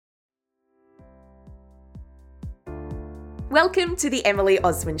Welcome to the Emily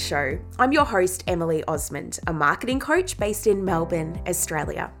Osmond Show. I'm your host, Emily Osmond, a marketing coach based in Melbourne,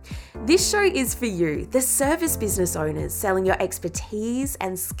 Australia. This show is for you, the service business owners selling your expertise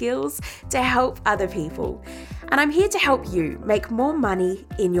and skills to help other people. And I'm here to help you make more money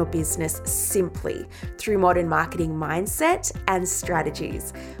in your business simply through modern marketing mindset and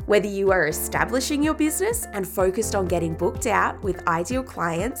strategies. Whether you are establishing your business and focused on getting booked out with ideal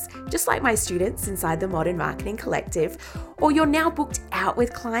clients, just like my students inside the Modern Marketing Collective, or you're now booked out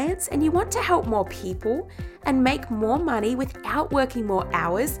with clients and you want to help more people and make more money without working more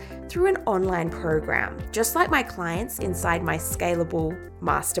hours through an online program, just like my clients inside my Scalable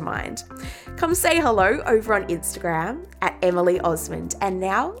Mastermind. Come say hello over on Instagram at Emily Osmond. And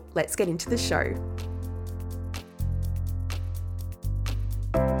now let's get into the show.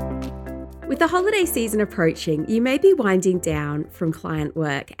 With the holiday season approaching, you may be winding down from client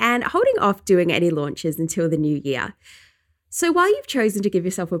work and holding off doing any launches until the new year. So while you've chosen to give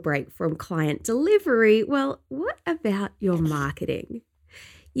yourself a break from client delivery, well, what about your marketing?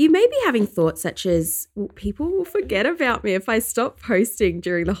 You may be having thoughts such as, well, people will forget about me if I stop posting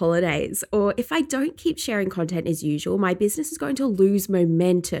during the holidays, or if I don't keep sharing content as usual, my business is going to lose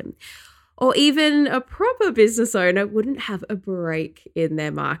momentum. Or even a proper business owner wouldn't have a break in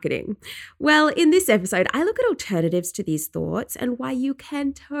their marketing. Well, in this episode, I look at alternatives to these thoughts and why you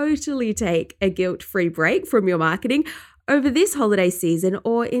can totally take a guilt-free break from your marketing over this holiday season,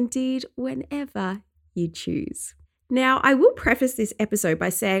 or indeed whenever you choose. Now, I will preface this episode by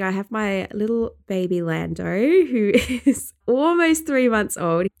saying I have my little baby Lando, who is almost 3 months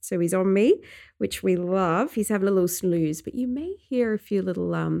old. So he's on me, which we love. He's having a little snooze, but you may hear a few of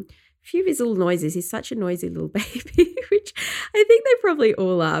his little noises. He's such a noisy little baby, which I think they probably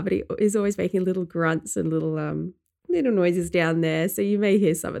all are, but he is always making little grunts and little noises down there. So you may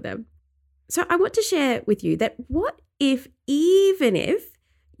hear some of them. So I want to share with you that what if, even if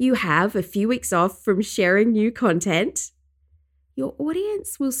you have a few weeks off from sharing new content, your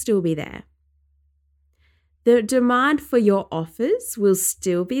audience will still be there. The demand for your offers will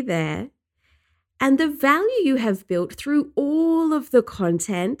still be there. And the value you have built through all of the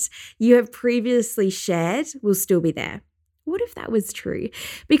content you have previously shared will still be there. What if that was true?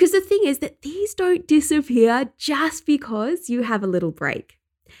 Because the thing is that these don't disappear just because you have a little break.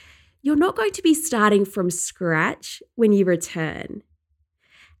 You're not going to be starting from scratch when you return.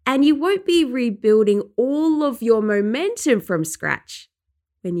 And you won't be rebuilding all of your momentum from scratch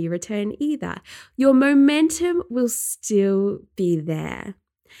when you return either. Your momentum will still be there.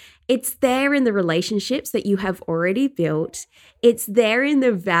 It's there in the relationships that you have already built. It's there in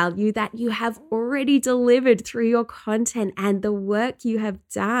the value that you have already delivered through your content and the work you have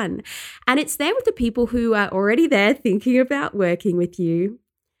done. And it's there with the people who are already there thinking about working with you,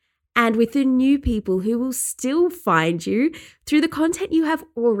 and with the new people who will still find you through the content you have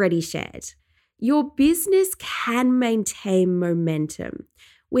already shared. Your business can maintain momentum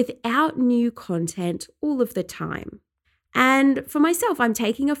without new content all of the time. And for myself, I'm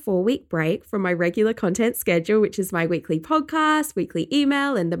taking a 4-week break from my regular content schedule, which is my weekly podcast, weekly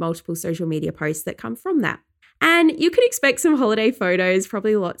email, and the multiple social media posts that come from that. And you can expect some holiday photos,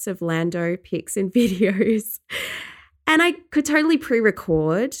 probably lots of Lando pics and videos. And I could totally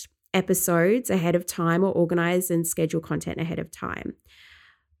pre-record episodes ahead of time or organize and schedule content ahead of time.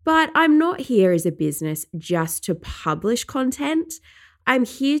 But I'm not here as a business just to publish content. I'm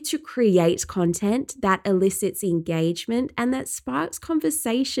here to create content that elicits engagement and that sparks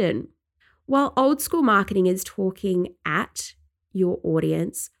conversation. While old school marketing is talking at your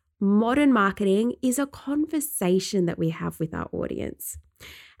audience, modern marketing is a conversation that we have with our audience.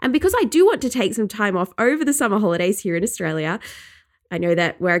 And because I do want to take some time off over the summer holidays here in Australia, I know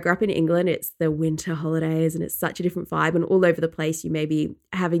that where I grew up in England, it's the winter holidays and it's such a different vibe, and all over the place you may be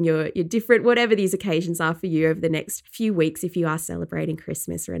having your different, whatever these occasions are for you over the next few weeks if you are celebrating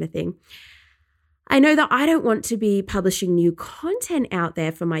Christmas or anything. I know that I don't want to be publishing new content out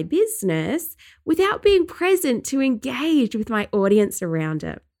there for my business without being present to engage with my audience around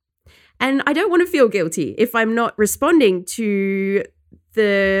it. And I don't want to feel guilty if I'm not responding to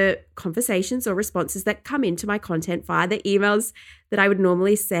the conversations or responses that come into my content via the emails that I would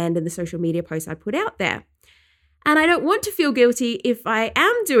normally send and the social media posts I put out there. And I don't want to feel guilty if I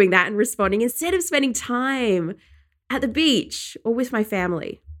am doing that and responding instead of spending time at the beach or with my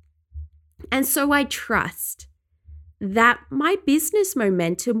family. And so I trust that my business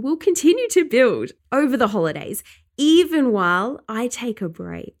momentum will continue to build over the holidays, even while I take a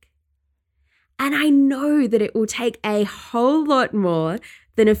break. And I know that it will take a whole lot more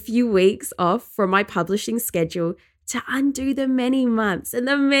than a few weeks off from my publishing schedule to undo the many months and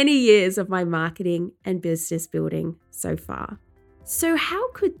the many years of my marketing and business building so far. So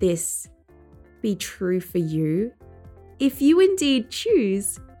how could this be true for you if you indeed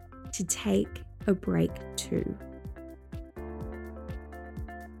choose to take a break too?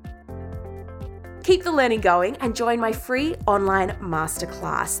 Keep the learning going and join my free online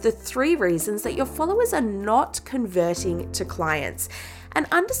masterclass, The 3 Reasons That Your Followers Are Not Converting to Clients, and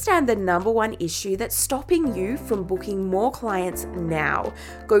understand the number one issue that's stopping you from booking more clients now.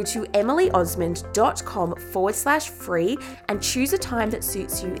 Go to emilyosmond.com/free and choose a time that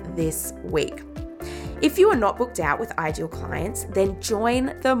suits you this week. If you are not booked out with ideal clients, then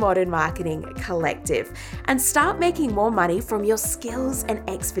join the Modern Marketing Collective and start making more money from your skills and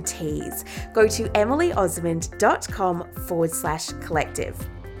expertise. Go to emilyosmond.com/collective.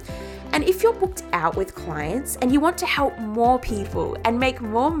 And if you're booked out with clients and you want to help more people and make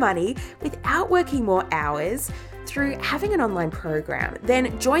more money without working more hours through having an online program,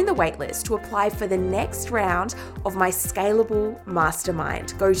 then join the waitlist to apply for the next round of my Scalable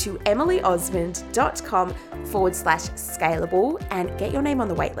Mastermind. Go to emilyosmond.com/scalable and get your name on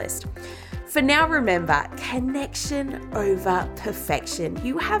the waitlist. For now, remember, connection over perfection.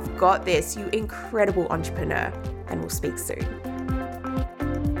 You have got this, you incredible entrepreneur, and we'll speak soon.